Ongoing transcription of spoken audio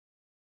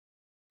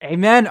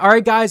Amen. All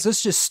right, guys,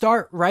 let's just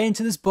start right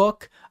into this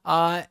book.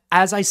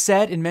 As I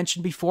said and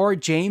mentioned before,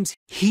 James,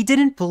 he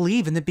didn't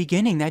believe in the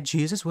beginning that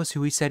Jesus was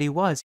who he said he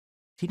was.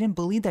 He didn't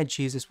believe that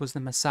Jesus was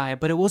the Messiah,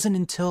 but it wasn't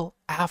until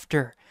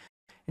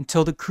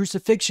until the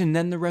crucifixion,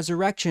 then the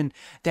resurrection,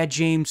 that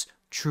James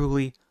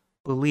truly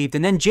believed.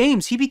 And then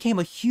James, he became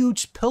a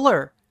huge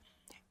pillar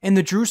in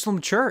the Jerusalem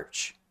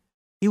church.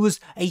 He was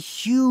a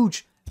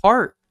huge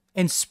part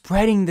in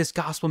spreading this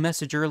gospel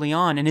message early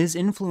on, and his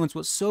influence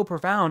was so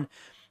profound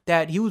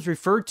that he was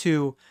referred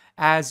to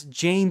as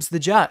James the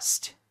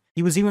Just.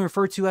 He was even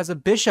referred to as a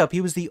bishop.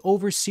 He was the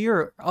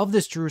overseer of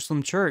this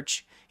Jerusalem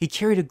church. He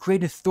carried a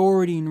great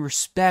authority and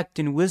respect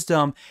and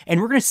wisdom.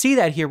 And we're going to see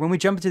that here when we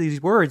jump into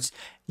these words.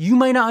 You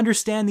might not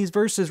understand these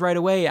verses right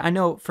away. I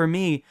know for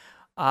me,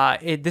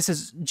 this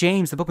is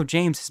James, the book of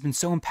James has been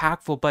so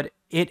impactful, but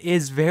it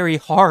is very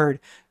hard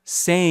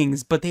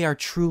sayings, but they are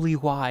truly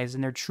wise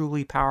and they're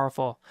truly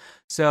powerful.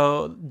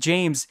 So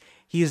James,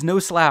 he is no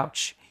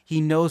slouch. He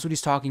knows what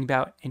he's talking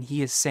about, and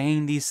he is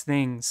saying these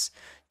things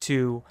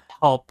to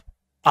help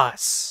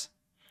us.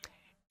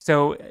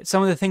 So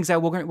some of the things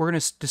that we're going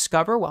to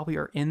discover while we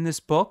are in this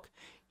book,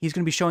 he's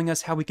going to be showing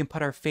us how we can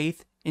put our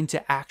faith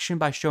into action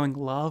by showing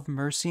love,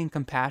 mercy, and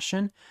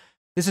compassion.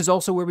 This is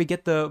also where we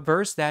get the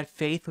verse that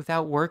faith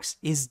without works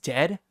is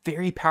dead.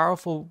 Very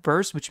powerful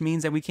verse, which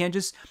means that we can't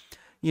just,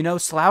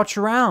 slouch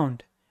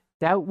around.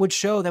 That would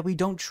show that we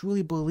don't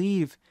truly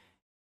believe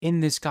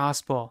in this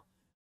gospel.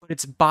 But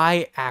it's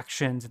by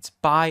actions, it's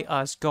by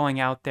us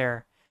going out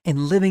there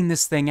and living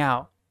this thing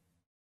out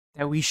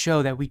that we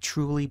show that we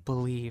truly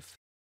believe.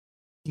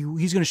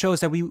 He's going to show us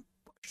that we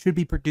should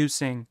be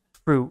producing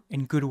fruit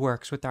and good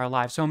works with our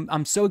lives. So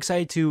I'm so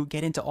excited to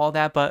get into all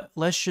that, but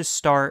let's just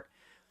start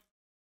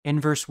in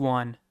verse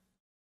 1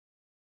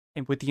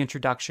 and with the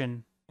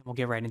introduction, and we'll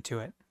get right into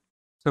it.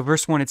 So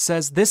verse 1, it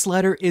says, "This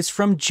letter is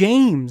from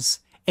James,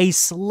 a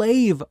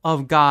slave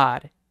of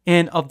God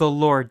and of the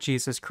Lord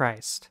Jesus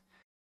Christ."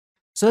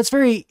 So that's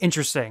very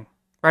interesting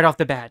right off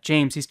the bat.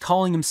 James, he's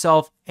calling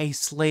himself a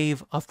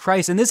slave of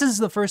Christ. And this is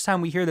the first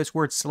time we hear this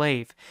word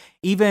slave.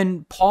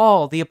 Even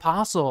Paul, the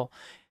apostle,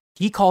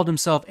 he called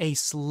himself a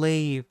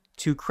slave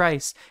to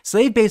Christ.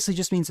 Slave basically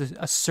just means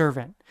a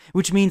servant,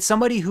 which means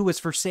somebody who is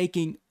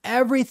forsaking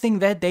everything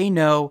that they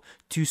know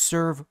to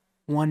serve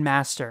one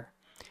master.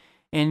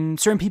 And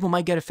certain people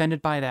might get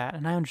offended by that.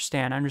 And I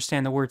understand.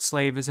 The word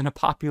slave isn't a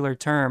popular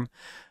term.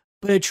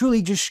 But it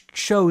truly just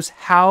shows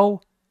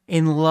how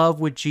in love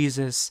with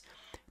Jesus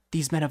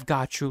these men of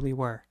God truly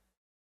were.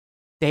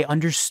 They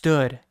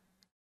understood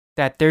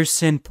that their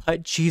sin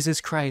put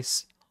Jesus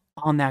Christ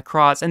on that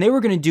cross, and they were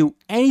going to do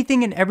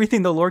anything and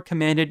everything the Lord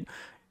commanded,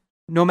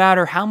 no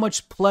matter how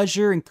much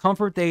pleasure and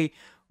comfort they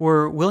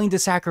were willing to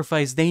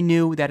sacrifice. They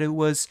knew that it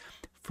was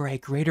for a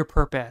greater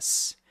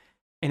purpose,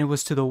 and it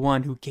was to the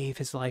one who gave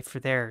his life for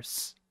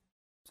theirs.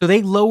 So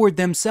they lowered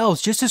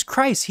themselves, just as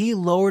Christ, he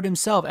lowered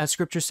himself. As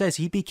scripture says,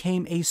 he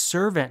became a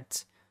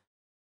servant.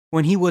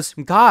 When he was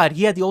God,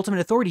 he had the ultimate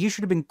authority. He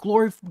should have been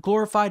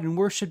glorified and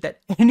worshipped at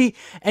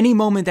any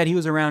moment that he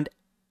was around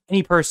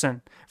any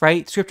person,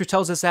 right? Scripture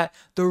tells us that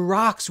the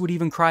rocks would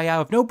even cry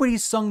out. If nobody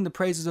sung the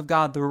praises of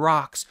God, the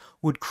rocks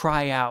would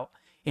cry out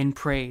in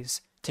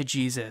praise to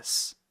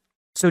Jesus.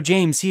 So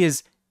James, he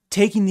is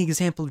taking the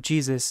example of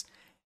Jesus,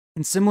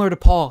 and similar to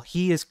Paul,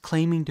 he is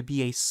claiming to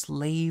be a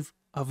slave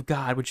of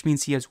God, which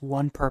means he has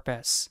one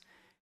purpose,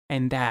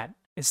 and that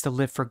is to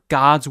live for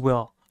God's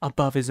will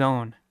above his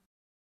own.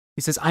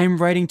 He says, "I am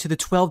writing to the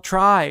 12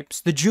 tribes,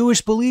 the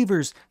Jewish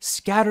believers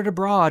scattered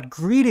abroad.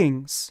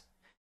 Greetings."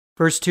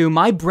 Verse 2,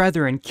 "My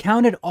brethren,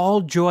 count it all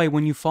joy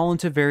when you fall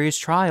into various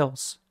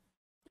trials,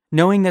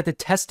 knowing that the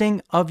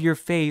testing of your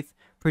faith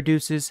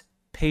produces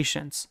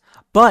patience.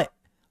 But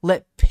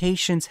let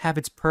patience have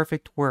its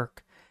perfect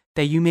work,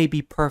 that you may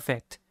be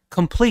perfect,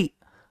 complete,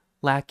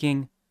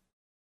 lacking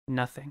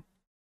nothing."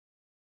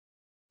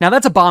 Now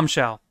that's a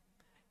bombshell,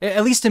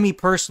 at least to me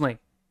personally.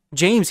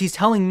 James, he's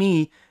telling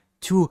me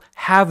to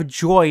have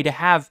joy, to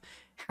have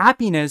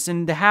happiness,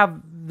 and to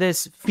have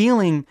this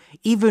feeling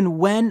even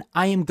when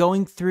I am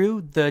going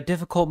through the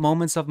difficult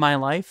moments of my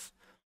life.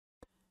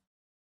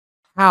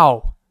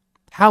 How?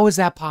 How is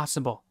that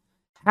possible?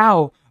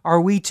 How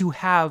are we to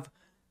have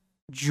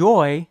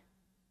joy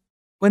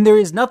when there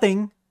is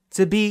nothing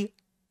to be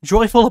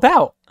joyful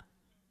about?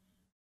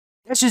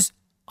 That's just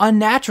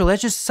unnatural.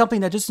 That's just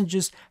something that doesn't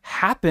just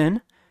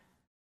happen.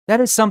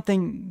 That is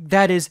something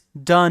that is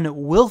done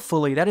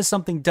willfully. That is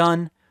something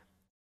done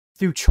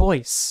through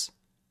choice.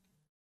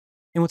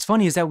 And what's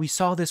funny is that we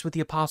saw this with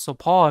the Apostle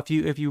Paul.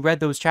 If you read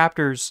those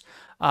chapters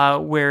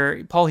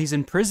where Paul, he's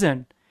in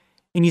prison,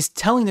 and he's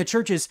telling the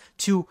churches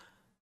to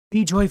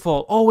be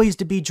joyful, always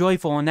to be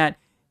joyful, and that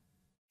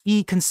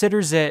he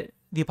considers it,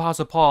 the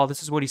Apostle Paul,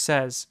 this is what he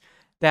says,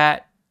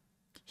 that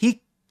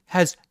he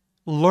has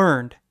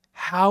learned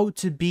how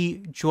to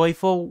be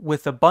joyful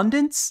with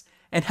abundance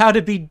and how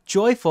to be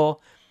joyful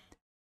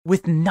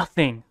with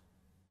nothing.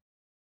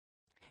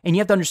 And you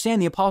have to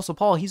understand the Apostle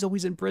Paul, he's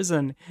always in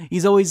prison.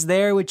 He's always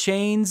there with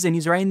chains, and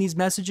he's writing these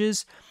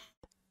messages.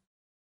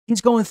 He's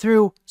going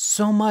through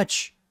so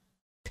much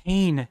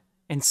pain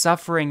and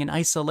suffering and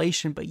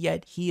isolation, but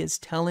yet he is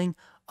telling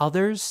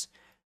others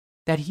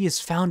that he has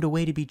found a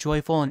way to be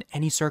joyful in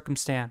any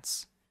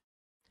circumstance.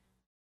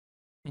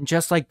 And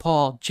just like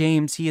Paul,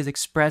 James, he is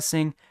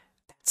expressing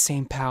that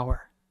same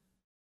power.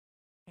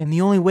 And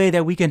the only way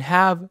that we can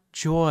have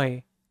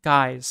joy,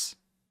 guys,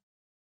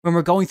 when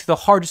we're going through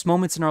the hardest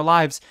moments in our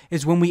lives,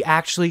 is when we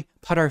actually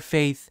put our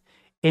faith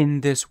in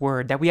this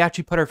word, that we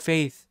actually put our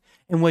faith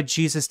in what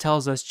Jesus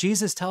tells us.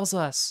 Jesus tells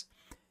us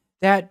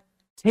that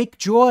take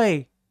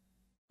joy,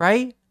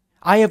 right?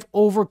 I have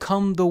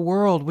overcome the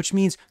world, which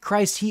means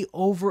Christ,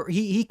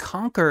 he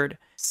conquered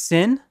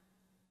sin,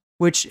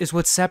 which is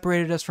what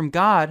separated us from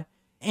God,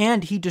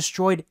 and he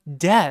destroyed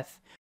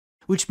death,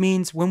 which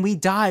means when we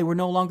die, we're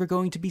no longer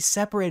going to be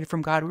separated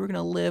from God. We're going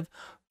to live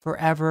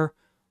forever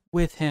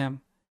with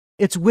him.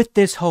 It's with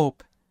this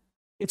hope,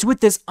 it's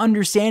with this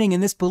understanding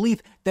and this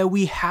belief that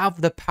we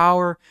have the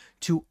power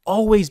to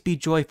always be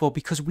joyful,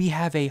 because we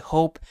have a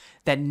hope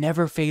that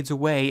never fades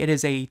away. It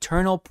is an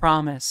eternal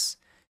promise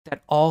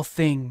that all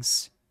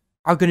things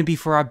are going to be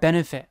for our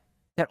benefit,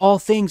 that all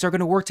things are going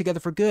to work together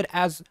for good,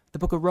 as the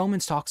book of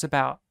Romans talks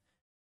about.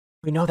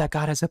 We know that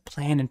God has a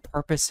plan and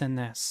purpose in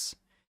this.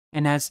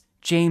 And as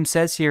James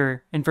says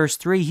here in verse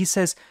 3, he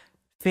says,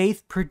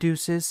 faith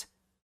produces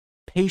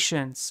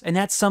patience. And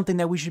that's something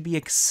that we should be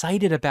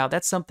excited about.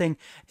 That's something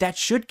that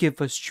should give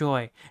us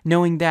joy,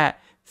 knowing that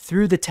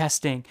through the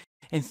testing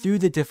and through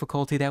the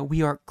difficulty that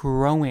we are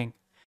growing.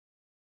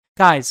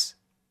 Guys,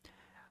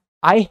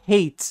 I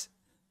hate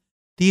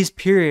these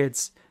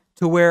periods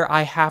to where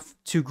I have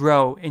to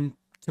grow and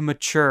to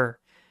mature,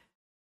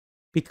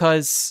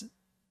 because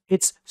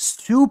it's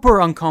super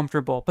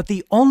uncomfortable. But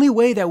the only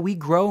way that we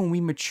grow and we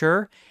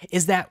mature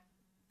is that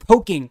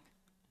poking.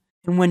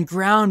 And when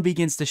ground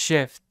begins to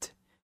shift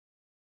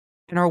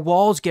and our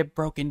walls get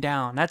broken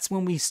down, that's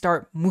when we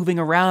start moving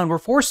around. We're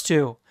forced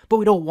to, but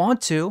we don't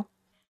want to.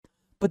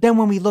 But then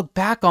when we look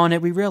back on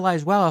it, we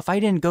realize, wow, if I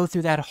didn't go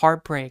through that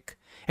heartbreak,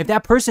 if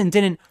that person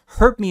didn't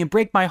hurt me and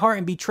break my heart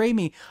and betray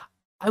me,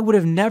 I would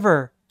have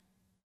never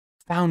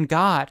found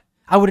God.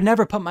 I would have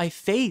never put my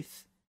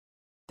faith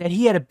that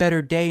he had a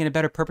better day and a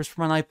better purpose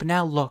for my life. But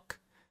now look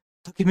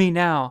at me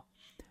now.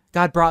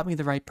 God brought me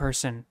the right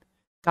person.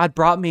 God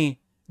brought me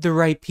the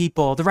right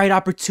people, the right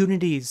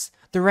opportunities,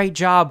 the right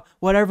job,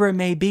 whatever it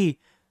may be.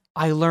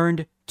 I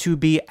learned to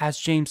be, as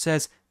James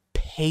says,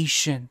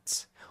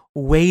 patient,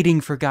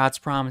 waiting for God's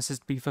promises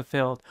to be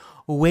fulfilled,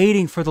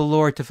 waiting for the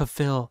Lord to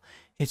fulfill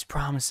his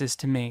promises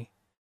to me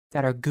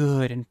that are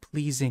good and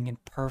pleasing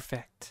and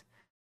perfect.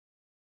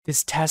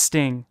 This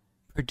testing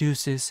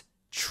produces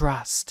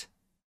trust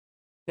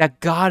that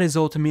God is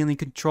ultimately in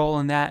control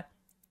and that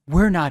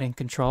we're not in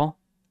control.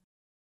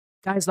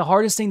 Guys, the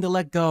hardest thing to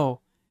let go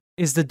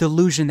is the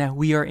delusion that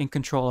we are in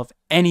control of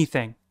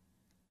anything.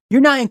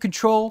 You're not in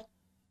control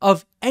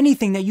of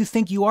anything that you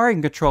think you are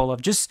in control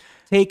of. Just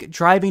take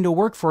driving to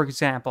work, for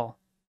example.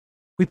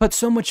 We put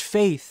so much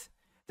faith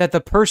that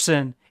the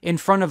person in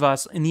front of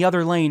us in the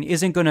other lane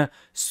isn't going to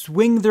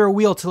swing their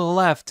wheel to the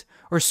left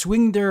or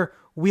swing their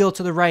wheel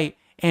to the right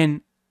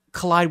and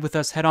collide with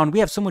us head on. We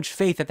have so much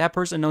faith that that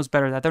person knows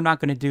better, that they're not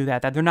going to do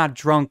that they're not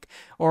drunk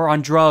or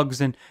on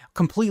drugs and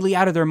completely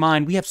out of their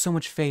mind. We have so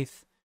much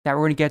faith that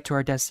we're going to get to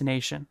our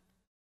destination.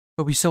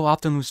 But we so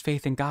often lose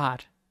faith in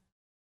God.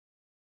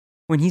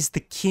 When he's the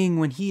king,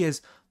 when he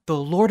is the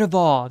Lord of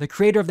all, the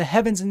creator of the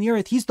heavens and the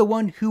earth, he's the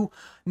one who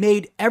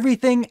made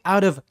everything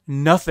out of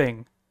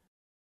nothing.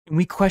 And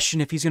we question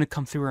if he's going to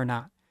come through or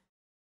not.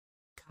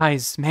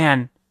 Guys,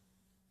 man,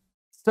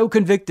 so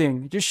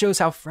convicting. It just shows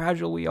how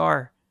fragile we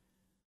are,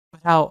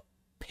 but how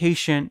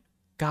patient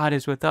God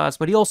is with us.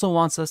 But he also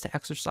wants us to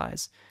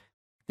exercise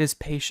this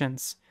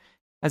patience.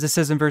 As it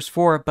says in verse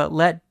 4, but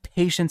let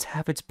patience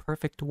have its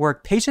perfect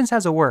work. Patience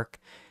has a work.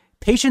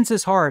 Patience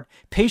is hard.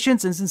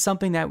 Patience isn't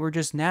something that we're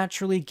just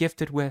naturally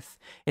gifted with.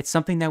 It's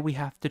something that we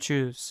have to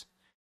choose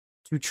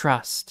to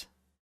trust.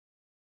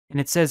 And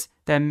it says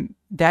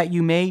that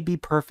you may be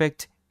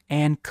perfect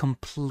and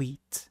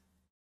complete,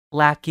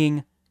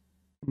 lacking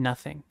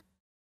nothing.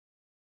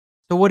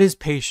 So what is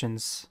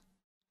patience?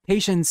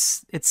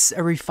 Patience, it's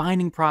a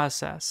refining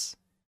process.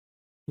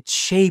 It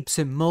shapes,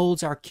 it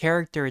molds our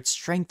character, it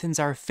strengthens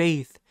our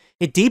faith.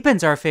 It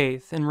deepens our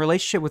faith and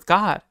relationship with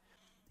God.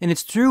 And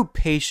it's through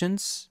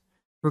patience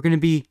we're going to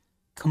be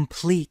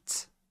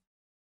complete,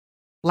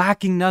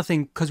 lacking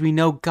nothing, because we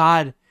know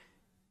God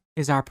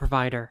is our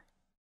provider.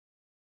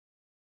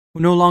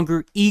 We're no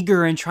longer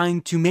eager and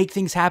trying to make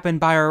things happen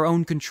by our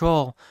own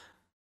control,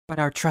 but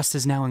our trust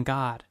is now in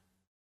God.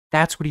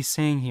 That's what he's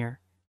saying here.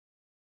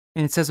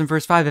 And it says in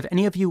verse 5, if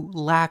any of you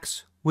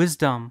lacks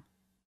wisdom,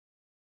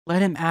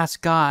 let him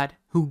ask God,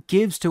 who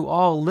gives to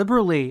all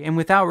liberally and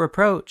without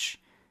reproach,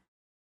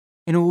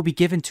 and it will be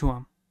given to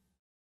him.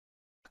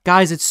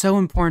 Guys, it's so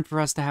important for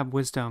us to have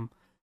wisdom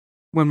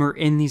when we're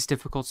in these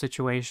difficult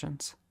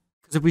situations.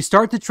 Because if we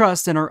start to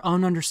trust in our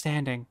own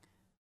understanding,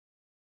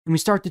 and we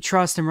start to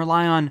trust and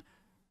rely on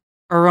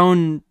our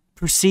own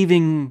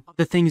perceiving of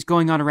the things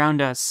going on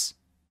around us,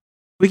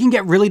 we can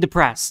get really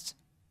depressed.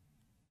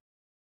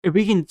 If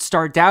we can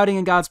start doubting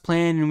in God's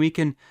plan, and we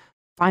can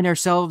find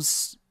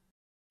ourselves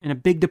in a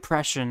big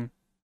depression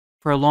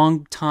for a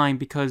long time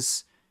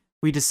because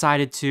we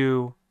decided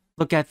to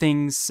look at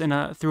things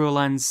through a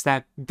lens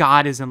that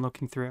God isn't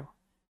looking through.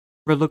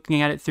 We're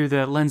looking at it through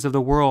the lens of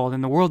the world,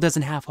 and the world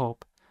doesn't have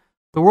hope.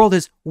 The world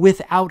is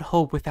without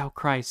hope without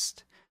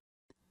Christ.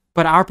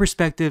 But our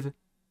perspective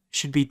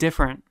should be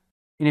different.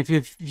 And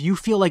if you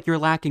feel like you're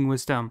lacking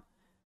wisdom,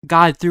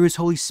 God, through His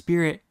Holy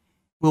Spirit,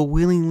 will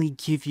willingly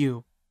give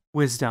you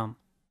wisdom.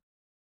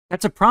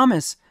 That's a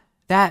promise.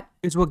 That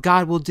is what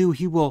God will do.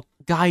 He will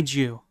guide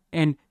you,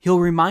 and He'll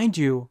remind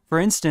you, for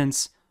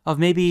instance, of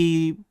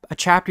maybe a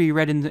chapter you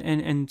read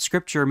in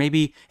Scripture,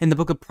 maybe in the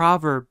book of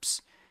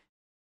Proverbs,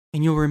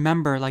 and you'll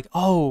remember, like,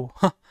 oh,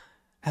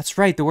 that's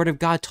right, the Word of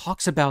God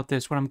talks about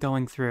this, what I'm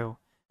going through.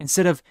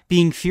 Instead of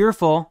being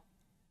fearful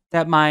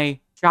that my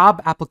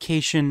job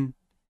application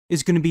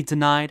is going to be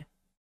denied,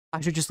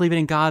 I should just leave it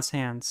in God's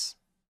hands.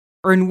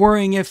 Or in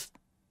worrying if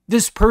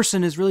this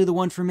person is really the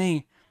one for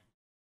me,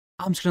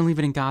 I'm just going to leave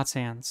it in God's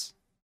hands.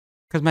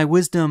 Because my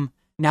wisdom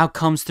now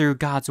comes through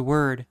God's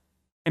Word.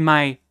 And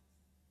my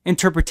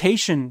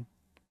interpretation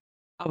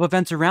of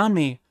events around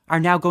me are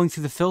now going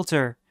through the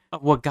filter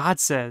of what God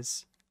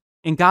says.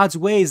 In God's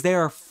ways, they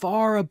are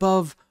far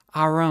above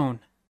our own.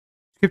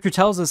 Scripture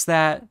tells us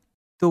that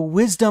the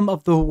wisdom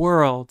of the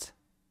world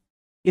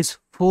is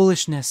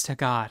foolishness to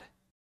God.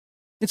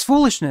 It's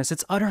foolishness.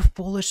 It's utter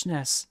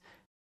foolishness.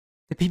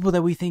 The people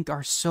that we think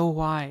are so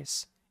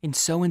wise and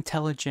so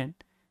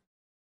intelligent,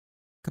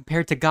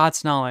 compared to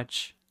God's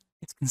knowledge,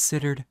 it's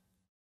considered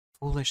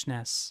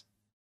foolishness.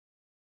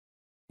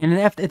 And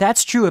if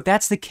that's true, if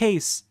that's the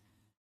case,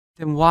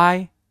 then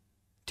why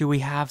do we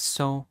have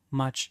so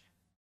much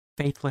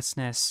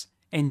faithlessness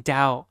and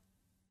doubt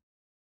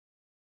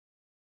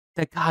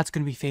that God's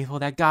going to be faithful,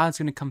 that God's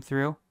going to come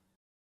through?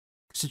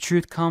 Because the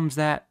truth comes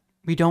that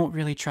we don't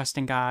really trust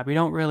in God. We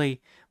don't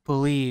really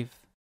believe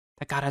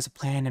that God has a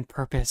plan and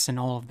purpose in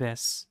all of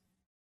this.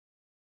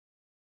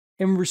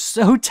 And we're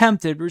so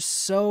tempted, we're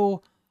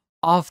so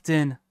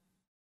often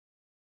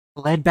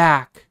led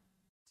back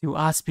to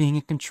us being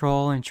in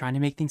control and trying to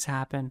make things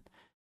happen,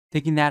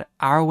 thinking that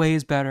our way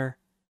is better.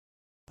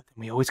 But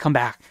then we always come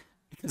back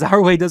because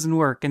our way doesn't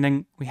work, and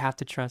then we have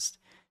to trust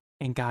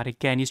in God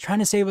again. He's trying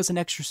to save us an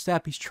extra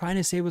step. He's trying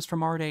to save us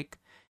from heartache.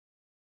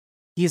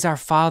 He is our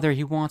Father.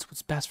 He wants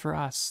what's best for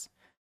us.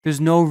 There's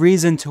no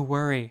reason to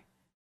worry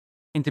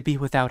and to be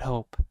without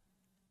hope.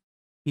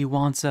 He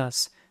wants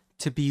us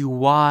to be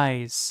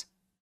wise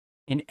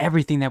in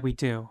everything that we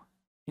do,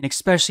 and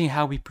especially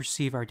how we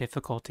perceive our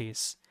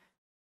difficulties.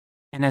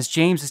 And as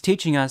James is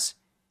teaching us,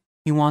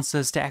 he wants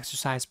us to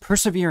exercise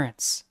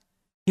perseverance.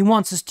 He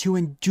wants us to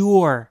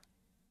endure,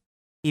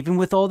 even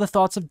with all the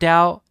thoughts of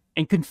doubt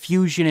and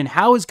confusion, and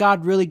how is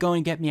God really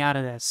going to get me out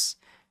of this?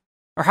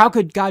 Or how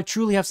could God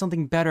truly have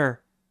something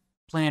better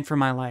planned for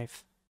my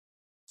life?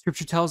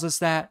 Scripture tells us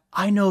that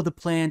I know the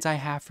plans I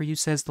have for you,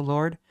 says the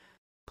Lord.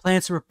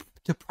 Plans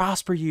to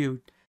prosper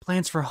you,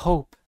 plans for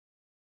hope.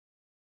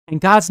 And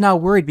God's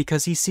not worried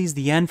because He sees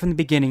the end from the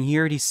beginning. He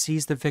already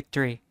sees the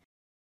victory.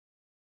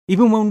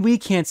 Even when we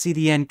can't see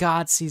the end,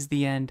 God sees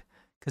the end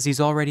because He's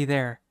already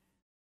there.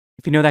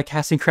 If you know that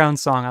Casting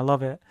Crowns song, I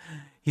love it.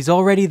 He's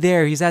already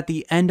there. He's at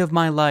the end of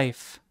my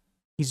life.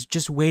 He's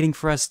just waiting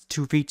for us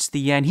to reach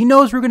the end. He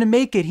knows we're going to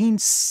make it. He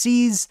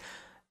sees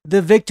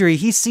the victory.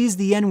 He sees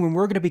the end when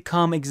we're going to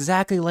become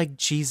exactly like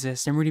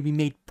Jesus, and we're going to be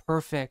made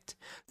perfect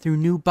through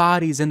new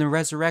bodies in the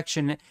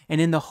resurrection and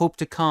in the hope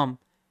to come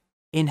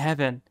in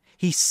heaven.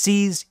 He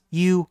sees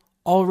you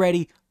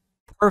already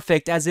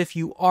perfect, as if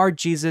you are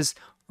Jesus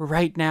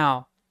right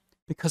now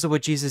because of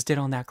what Jesus did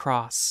on that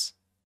cross.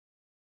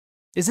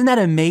 Isn't that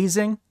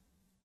amazing?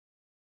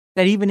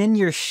 That even in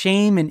your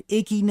shame and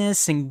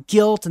ickiness and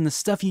guilt and the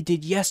stuff you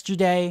did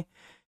yesterday,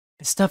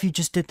 the stuff you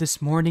just did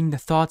this morning, the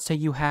thoughts that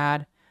you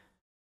had,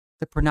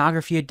 the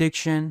pornography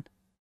addiction,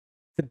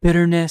 the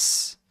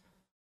bitterness,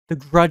 the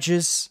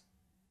grudges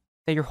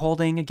that you're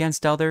holding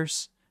against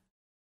others,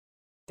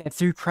 that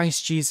through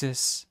Christ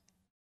Jesus,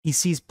 He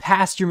sees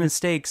past your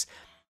mistakes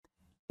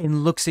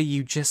and looks at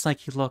you just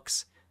like He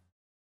looks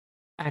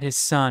at His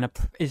Son,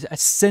 a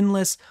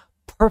sinless,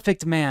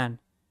 perfect man.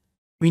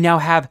 We now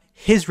have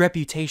His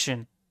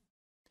reputation.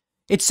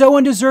 It's so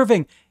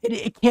undeserving.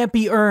 It can't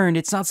be earned.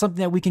 It's not something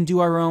that we can do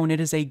our own. It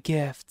is a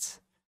gift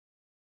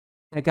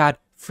that God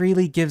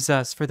freely gives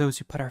us for those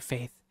who put our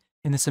faith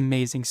in this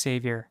amazing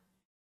Savior.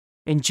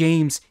 And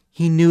James,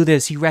 he knew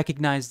this. He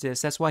recognized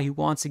this. That's why he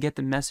wants to get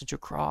the message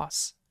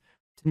across.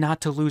 Not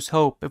to lose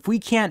hope. If we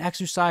can't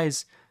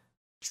exercise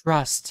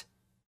trust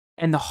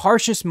in the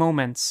harshest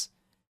moments,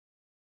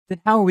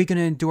 then how are we going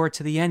to endure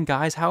to the end,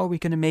 guys? How are we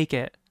going to make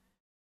it?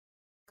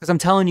 Because I'm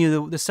telling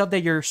you, the stuff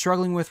that you're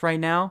struggling with right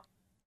now,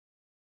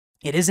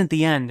 it isn't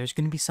the end. There's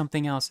going to be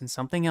something else and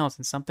something else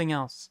and something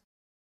else.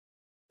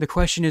 The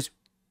question is,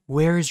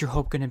 where is your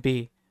hope going to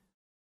be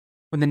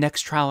when the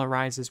next trial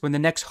arises, when the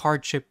next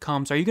hardship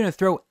comes? Are you going to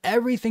throw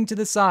everything to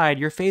the side,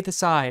 your faith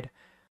aside,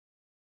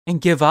 and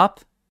give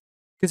up?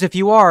 Because if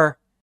you are,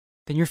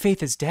 then your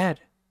faith is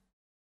dead.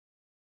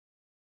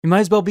 You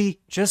might as well be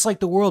just like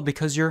the world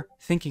because you're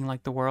thinking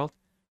like the world.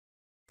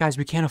 Guys,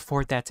 we can't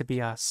afford that to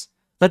be us.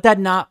 Let that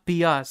not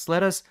be us.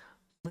 Let us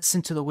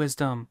listen to the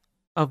wisdom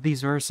of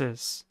these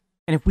verses.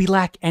 And if we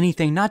lack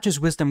anything, not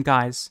just wisdom,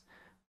 guys,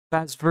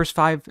 but as verse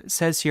 5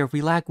 says here, if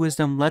we lack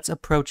wisdom, let's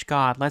approach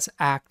God. Let's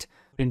act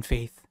in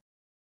faith.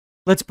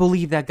 Let's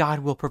believe that God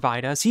will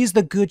provide us. He's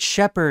the good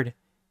shepherd.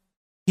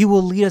 He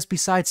will lead us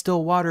beside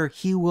still water.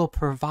 He will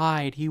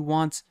provide. He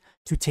wants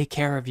to take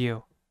care of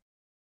you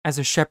as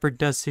a shepherd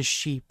does his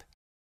sheep.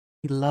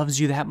 He loves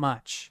you that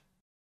much.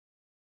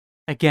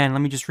 Again,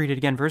 let me just read it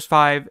again. Verse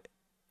 5,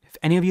 if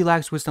any of you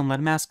lacks wisdom, let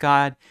him ask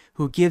God,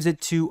 who gives it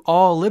to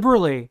all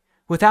liberally,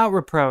 without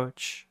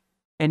reproach,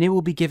 and it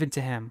will be given to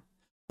him.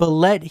 But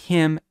let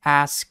him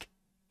ask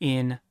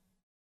in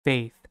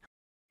faith,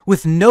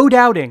 with no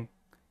doubting.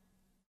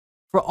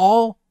 For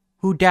all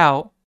who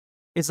doubt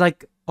is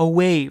like a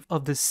wave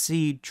of the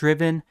sea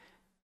driven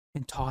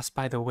and tossed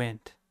by the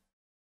wind.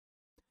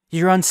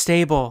 You're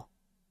unstable.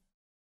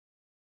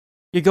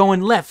 You're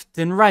going left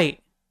and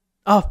right,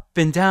 up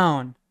and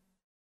down.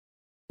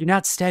 You're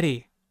not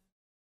steady.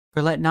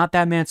 For let not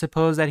that man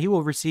suppose that he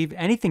will receive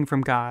anything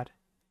from God.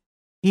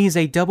 He is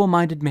a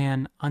double-minded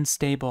man,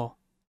 unstable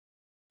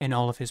in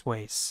all of his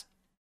ways.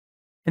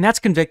 And that's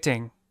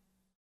convicting.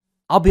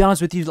 I'll be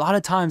honest with you, a lot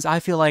of times I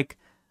feel like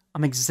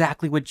I'm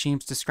exactly what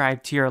James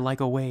described here, like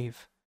a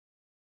wave.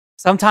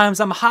 Sometimes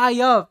I'm high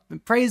up,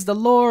 and praise the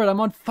Lord, I'm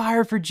on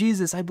fire for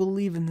Jesus. I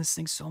believe in this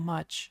thing so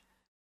much.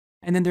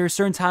 And then there are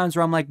certain times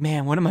where I'm like,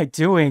 man, what am I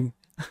doing?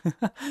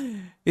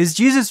 Is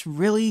Jesus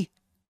really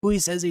who he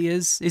says he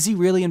is? Is he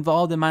really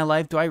involved in my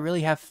life? Do I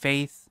really have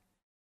faith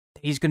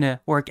that he's going to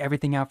work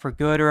everything out for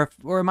good?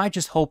 Or am I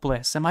just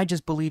hopeless? Am I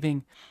just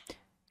believing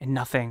in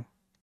nothing?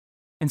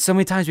 And so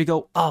many times we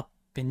go up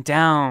and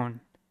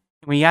down.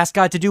 And we ask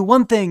God to do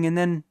one thing, and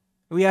then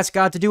we ask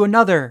God to do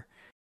another.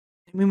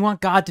 And we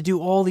want God to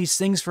do all these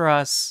things for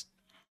us.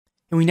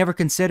 And we never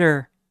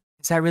consider,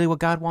 is that really what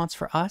God wants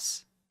for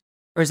us?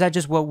 Or is that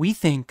just what we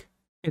think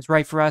is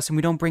right for us, and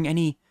we don't bring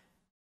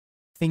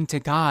anything to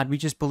God? We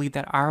just believe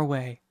that our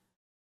way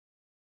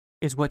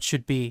is what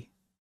should be.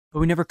 But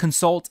we never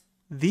consult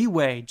the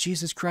way,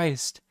 Jesus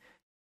Christ,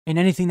 in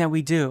anything that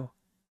we do.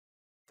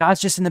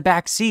 God's just in the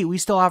back seat. We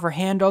still have our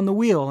hand on the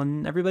wheel.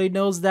 And everybody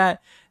knows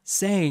that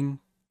saying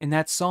in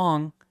that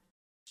song,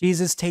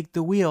 Jesus, take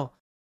the wheel.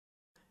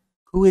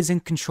 Who is in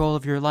control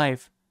of your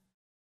life?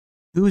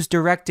 Who's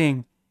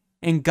directing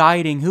and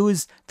guiding? Who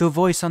is the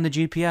voice on the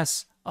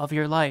GPS of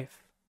your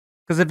life?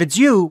 Because if it's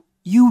you,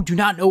 you do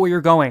not know where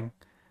you're going.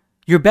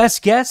 Your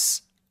best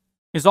guess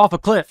is off a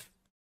cliff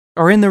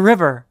or in the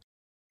river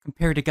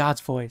compared to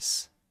God's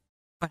voice.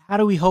 But how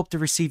do we hope to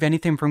receive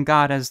anything from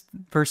God? As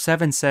verse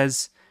 7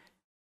 says,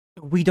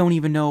 we don't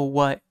even know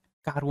what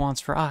God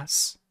wants for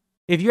us.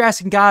 If you're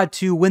asking God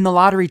to win the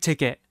lottery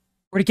ticket,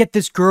 or to get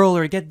this girl,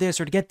 or to get this,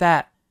 or to get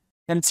that,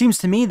 then it seems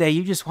to me that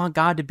you just want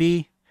God to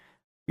be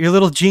your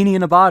little genie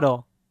in a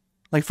bottle,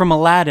 like from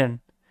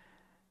Aladdin,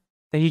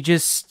 that you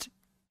just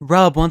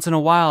rub once in a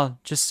while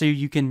just so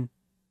you can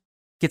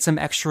get some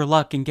extra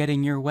luck in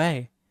getting your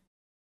way.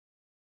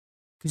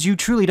 Because you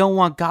truly don't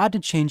want God to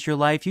change your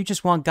life. You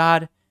just want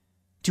God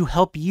to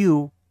help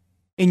you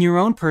in your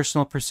own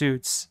personal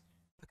pursuits.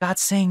 But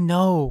God's saying,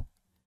 no,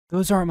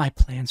 those aren't my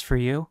plans for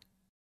you.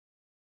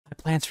 My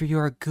plans for you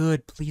are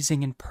good,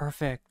 pleasing, and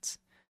perfect.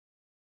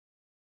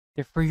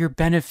 They're for your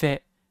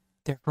benefit.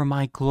 They're for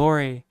my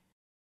glory.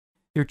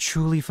 They're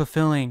truly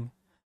fulfilling.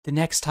 The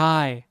next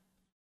high,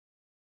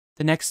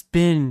 the next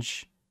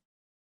binge,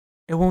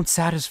 it won't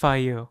satisfy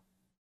you.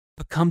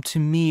 But come to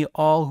me,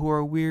 all who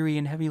are weary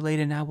and heavy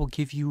laden, I will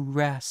give you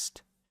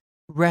rest.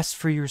 Rest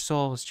for your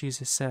souls,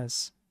 Jesus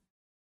says.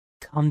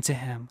 Come to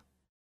him.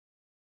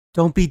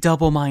 Don't be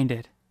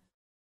double-minded.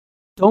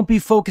 Don't be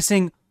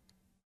focusing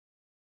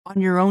on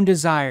your own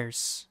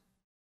desires.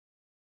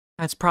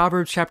 As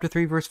Proverbs chapter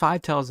 3 verse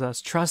 5 tells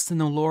us, trust in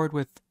the Lord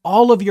with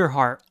all of your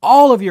heart,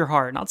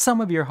 not some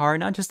of your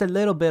heart, not just a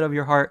little bit of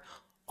your heart,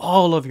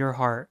 all of your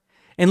heart.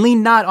 And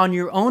lean not on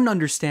your own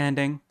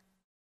understanding,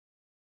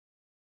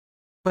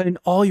 but in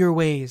all your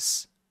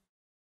ways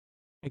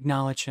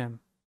acknowledge him,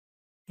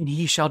 and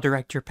he shall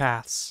direct your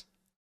paths.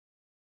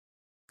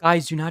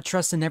 Guys, do not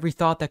trust in every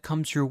thought that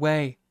comes your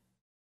way,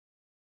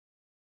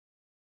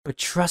 but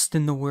trust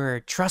in the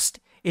word, trust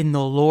in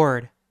the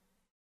Lord,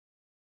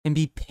 and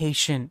be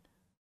patient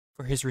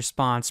for his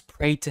response.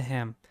 Pray to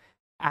him.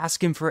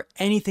 Ask him for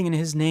anything in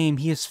his name.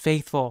 He is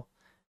faithful.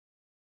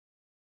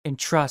 And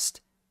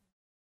trust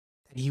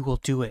that he will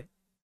do it.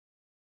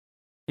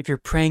 If you're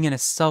praying in a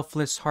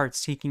selfless heart,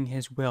 seeking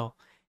his will,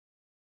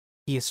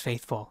 he is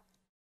faithful.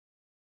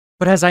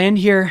 But as I end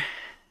here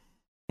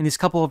in these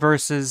couple of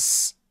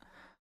verses,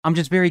 I'm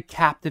just very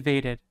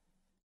captivated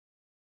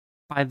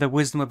by the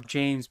wisdom of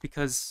James,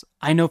 because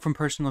I know from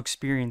personal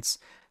experience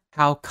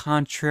how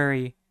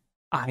contrary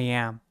I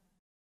am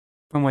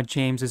from what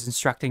James is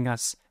instructing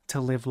us to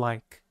live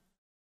like.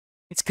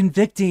 It's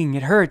convicting.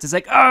 It hurts. It's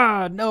like,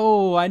 ah,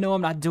 no, I know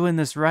I'm not doing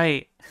this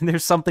right.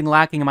 There's something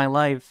lacking in my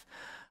life.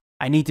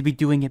 I need to be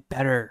doing it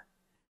better.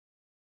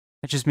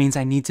 That just means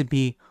I need to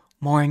be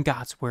more in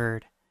God's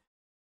word.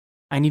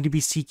 I need to be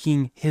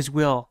seeking his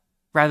will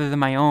rather than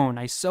my own.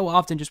 I so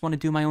often just want to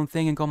do my own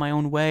thing and go my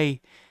own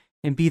way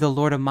and be the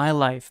Lord of my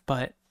life,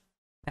 but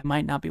that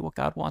might not be what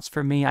God wants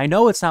for me. I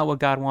know it's not what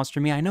God wants for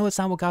me. I know it's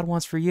not what God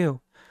wants for you.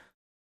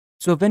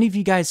 So if any of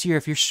you guys here,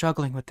 if you're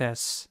struggling with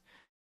this,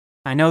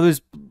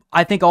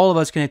 I think all of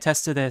us can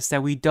attest to this,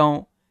 that we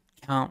don't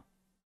count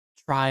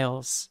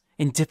trials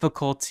and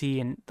difficulty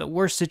and the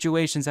worst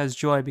situations as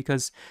joy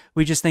because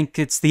we just think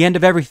it's the end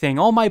of everything.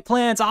 All my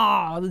plans,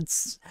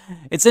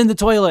 it's in the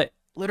toilet.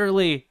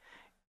 Literally,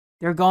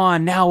 they're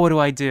gone. Now what do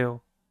I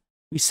do?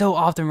 We so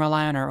often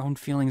rely on our own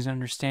feelings and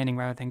understanding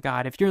rather than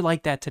God. If you're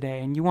like that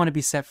today and you want to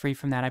be set free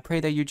from that, I pray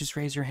that you just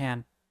raise your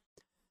hand.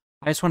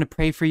 I just want to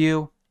pray for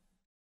you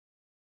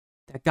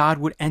that God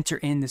would enter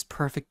in this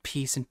perfect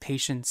peace and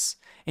patience,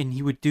 and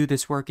he would do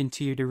this work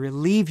into you to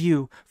relieve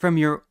you from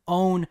your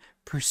own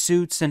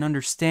pursuits and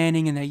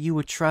understanding, and that you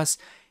would trust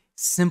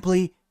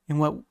simply in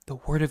what the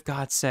Word of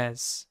God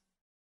says.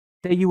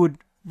 That you would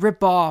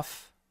rip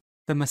off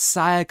the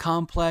Messiah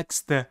complex,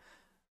 the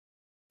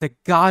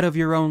God of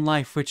your own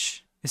life,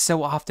 which is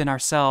so often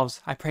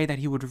ourselves. I pray that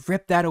he would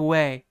rip that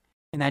away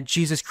and that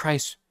Jesus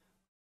Christ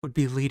would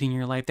be leading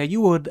your life. That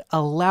you would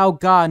allow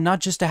God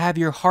not just to have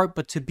your heart,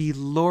 but to be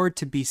Lord,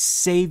 to be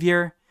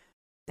Savior.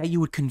 That you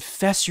would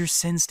confess your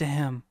sins to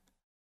him.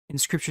 And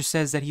Scripture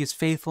says that he is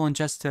faithful and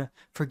just to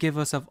forgive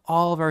us of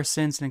all of our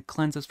sins and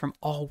cleanse us from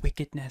all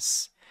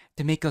wickedness.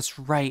 To make us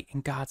right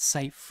in God's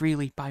sight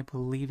freely by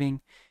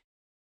believing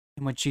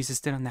in what Jesus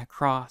did on that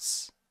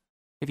cross.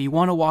 If you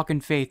want to walk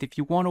in faith, if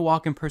you want to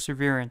walk in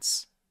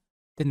perseverance,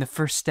 then the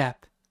first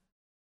step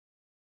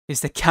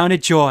is to count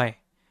it joy.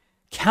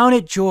 Count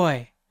it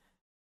joy.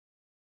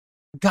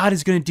 God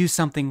is going to do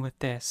something with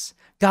this.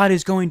 God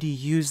is going to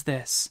use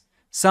this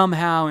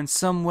somehow, in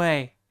some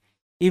way.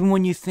 Even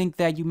when you think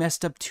that you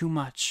messed up too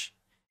much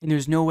and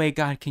there's no way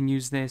God can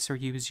use this or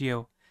use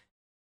you.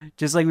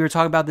 Just like we were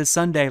talking about this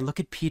Sunday, look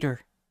at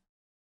Peter.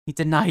 He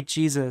denied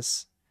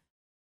Jesus.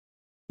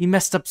 He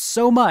messed up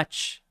so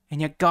much. And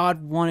yet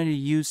God wanted to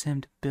use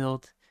him to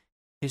build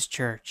his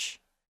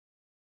church.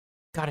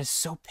 God is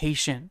so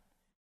patient,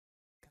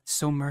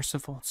 so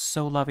merciful,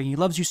 so loving. He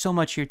loves you so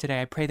much here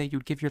today. I pray that you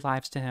would give your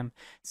lives to him.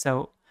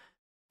 So,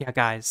 yeah,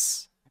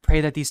 guys, I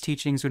pray that these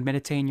teachings would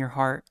meditate in your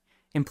heart.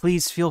 And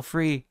please feel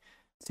free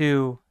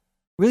to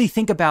really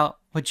think about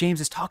what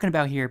James is talking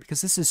about here,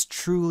 because this is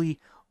truly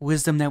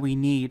wisdom that we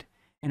need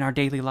in our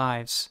daily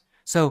lives.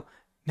 So,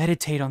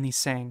 meditate on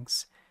these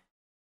things.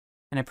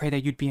 And I pray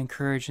that you'd be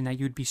encouraged and that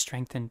you'd be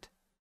strengthened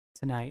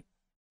tonight.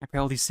 I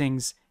pray all these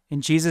things in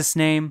Jesus'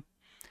 name.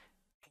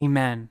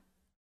 Amen.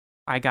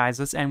 All right, guys,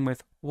 let's end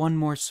with one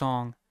more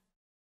song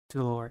to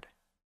the Lord.